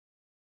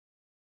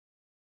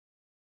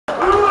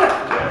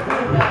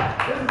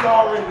He's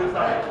already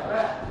decided.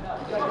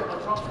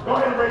 Go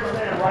ahead and raise your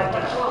hand right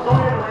now. Go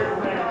ahead and raise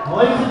your hand.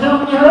 Ladies and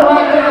gentlemen, you heard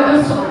right there.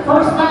 This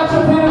first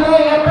matchup here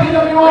today at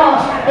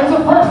PWR is a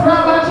first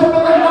round matchup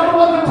in the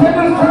 #1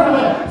 contenders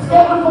tournament.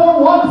 Scheduled for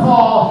one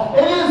fall.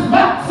 It is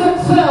Max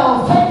and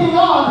Sells taking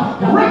on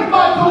Rick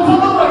Michaels of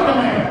the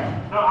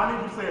Recommend. No, I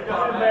need you to say it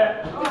properly.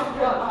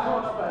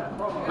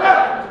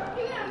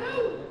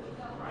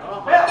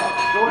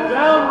 Going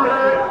down,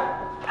 Rick.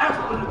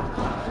 Absolutely.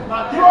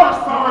 Now get your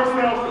sorry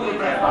self to the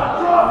back.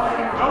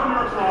 No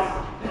miracles.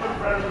 He looks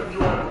better than you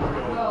ever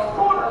will.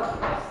 Corner.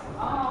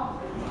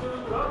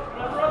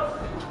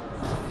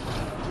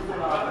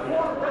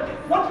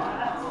 One,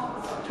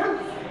 two,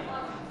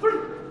 three.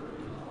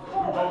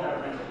 You both have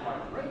been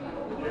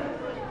yeah.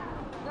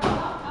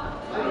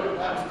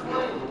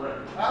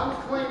 That was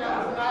clean. That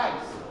was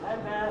nice.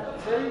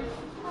 See?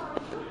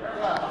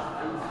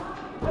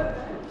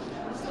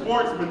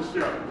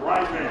 Sportsmanship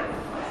right there.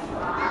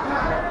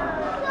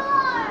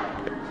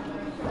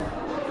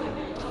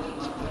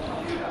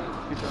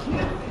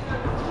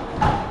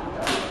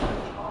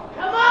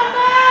 Come on,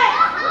 man!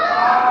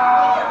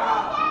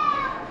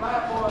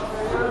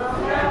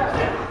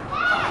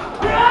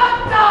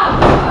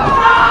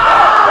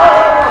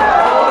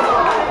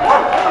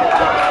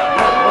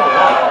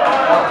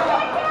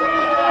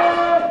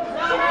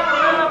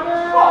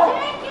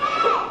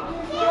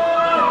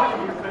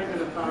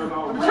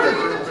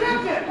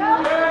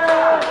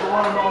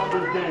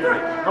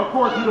 Of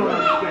course you don't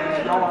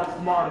understand. Y'all aren't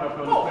smart enough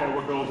to understand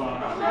what goes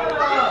on out there.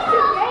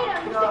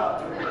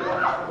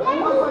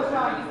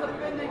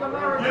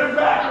 Get him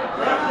back.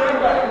 Get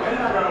him back. There you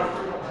go.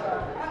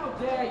 How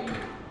dare you?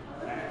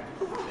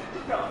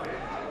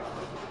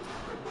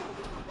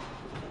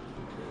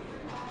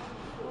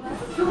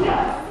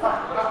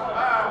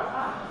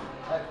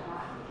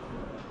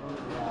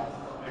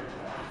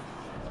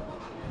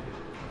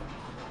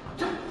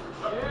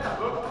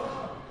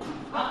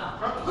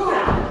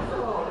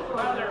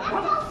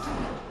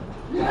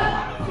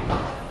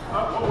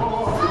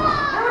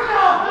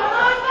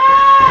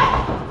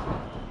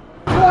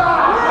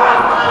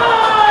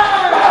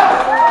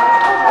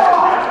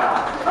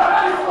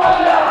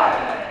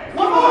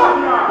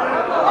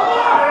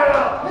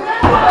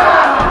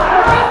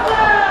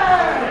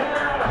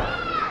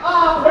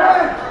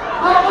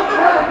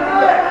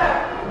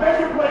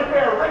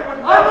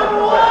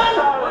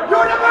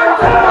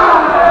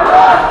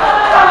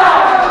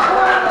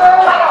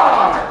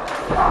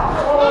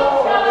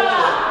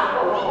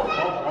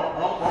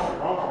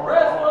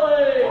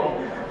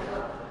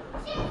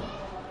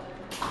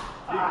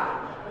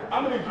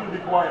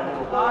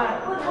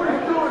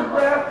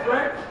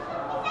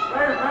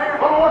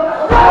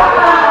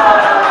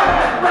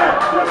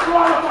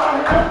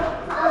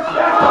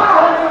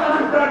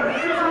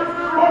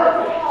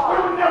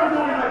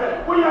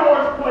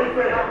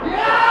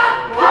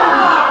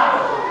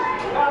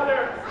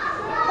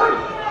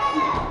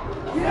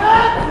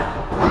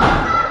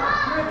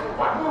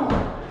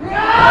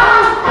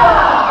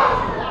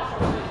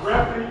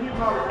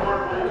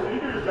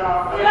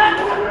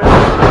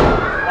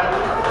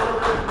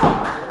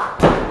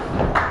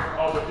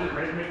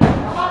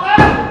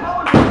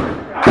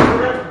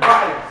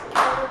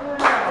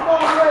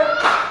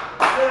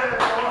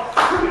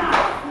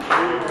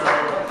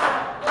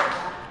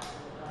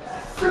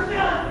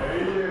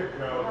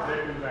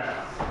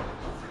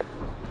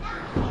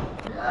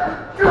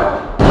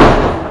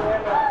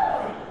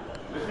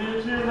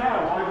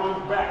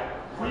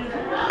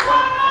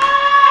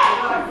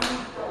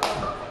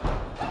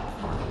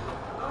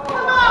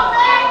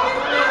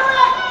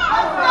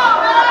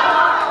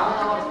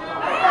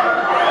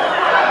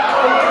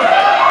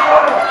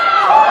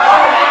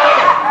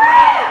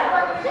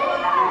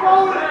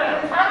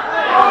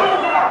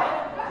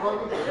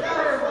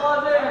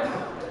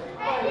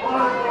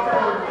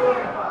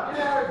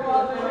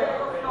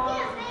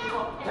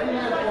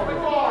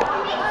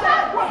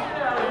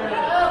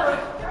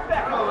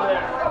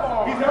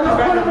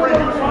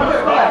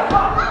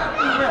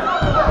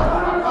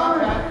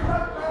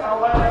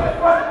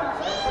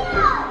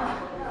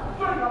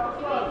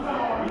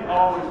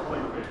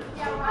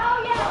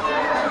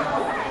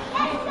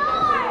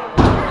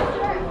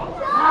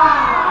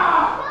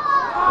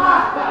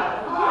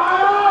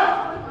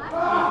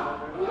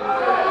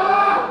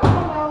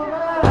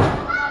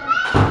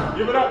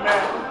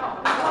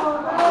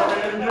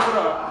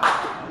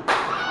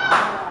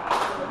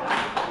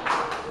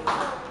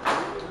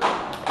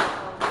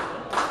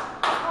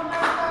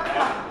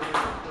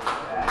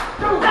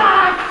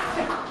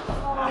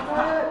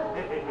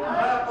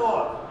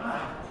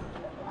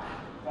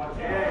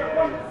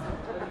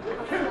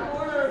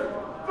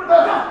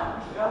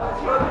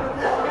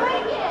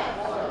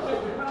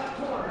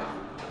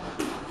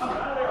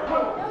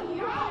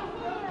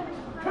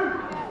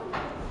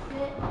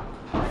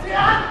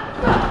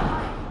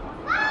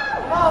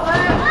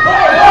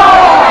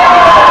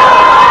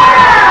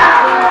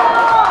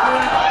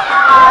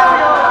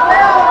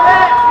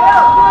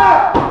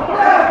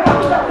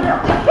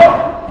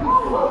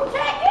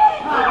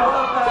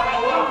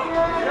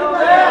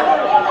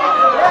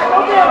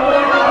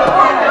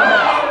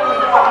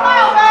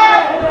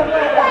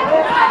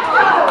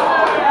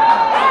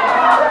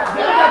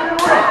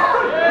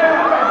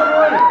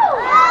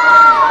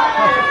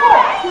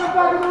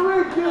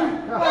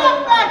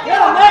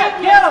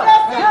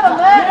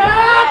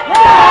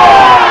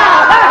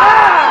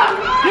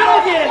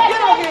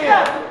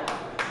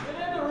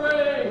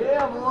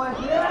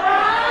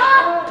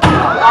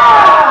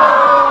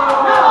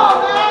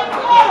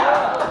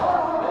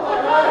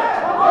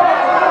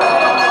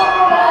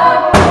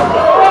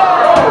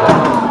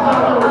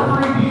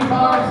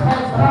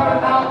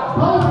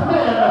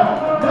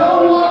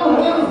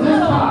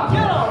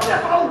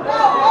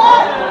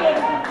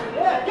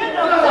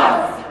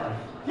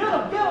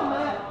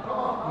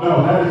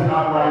 No, that is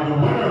not right. The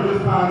winner of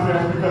this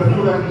contest, because he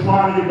was actually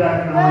trying to get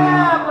back in the ring,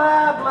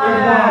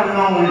 is one and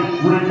only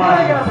Rick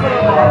Michaels. The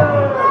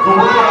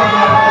winner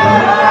of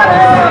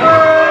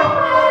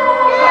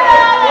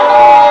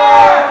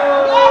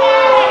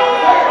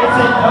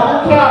It's a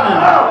double count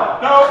now.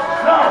 No.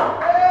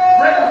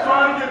 Rick was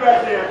trying to get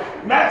back in.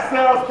 Max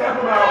Sells kept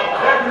him out.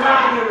 That did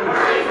not get in.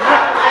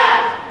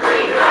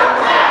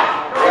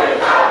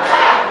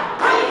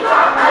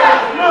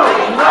 No.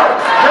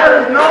 There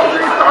is no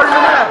restarting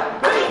the match.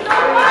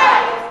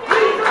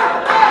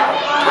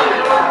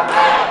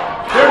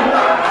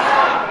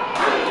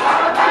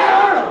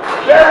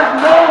 There's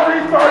no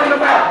restarting the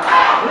match.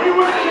 He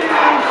was cheating.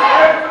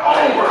 It's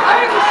over. I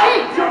didn't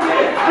cheat. You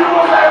did. You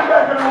go back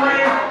in the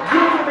ring.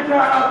 You get the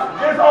count out.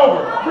 It's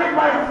over. Rick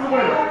Michaels is the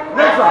winner.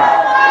 Next time.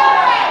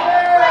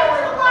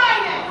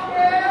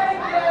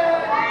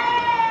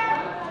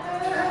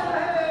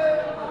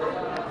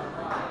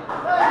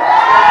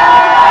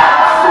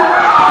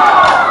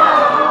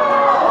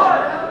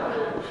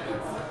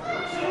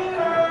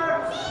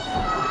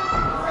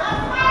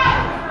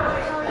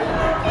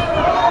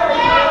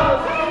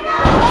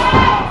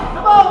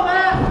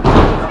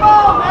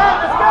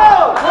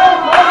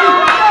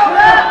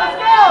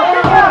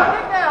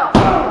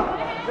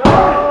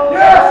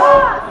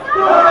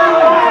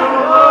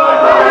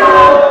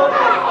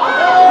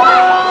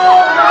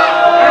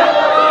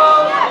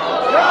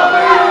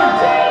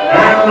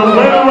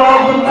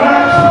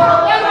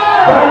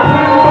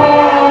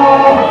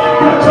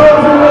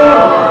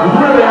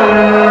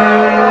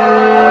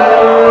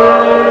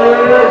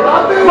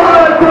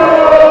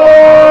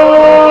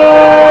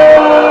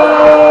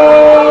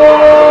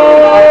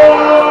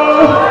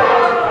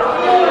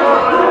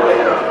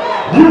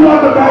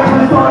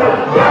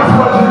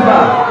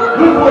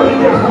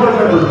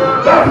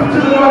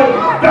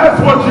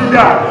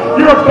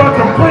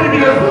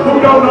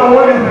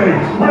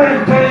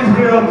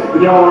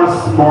 Y'all aren't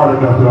smart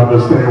enough to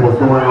understand what's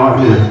going on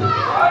here.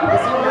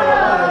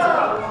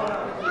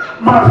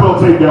 Might as well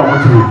take that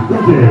one too. Who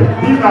cares?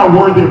 He's not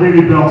worthy of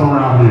any belts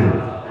around here.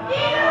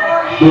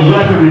 The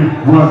reckoning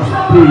runs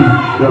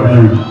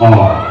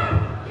PWR.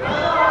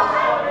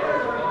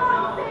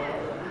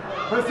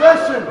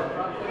 Possession.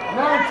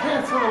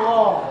 9/10 of the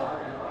law.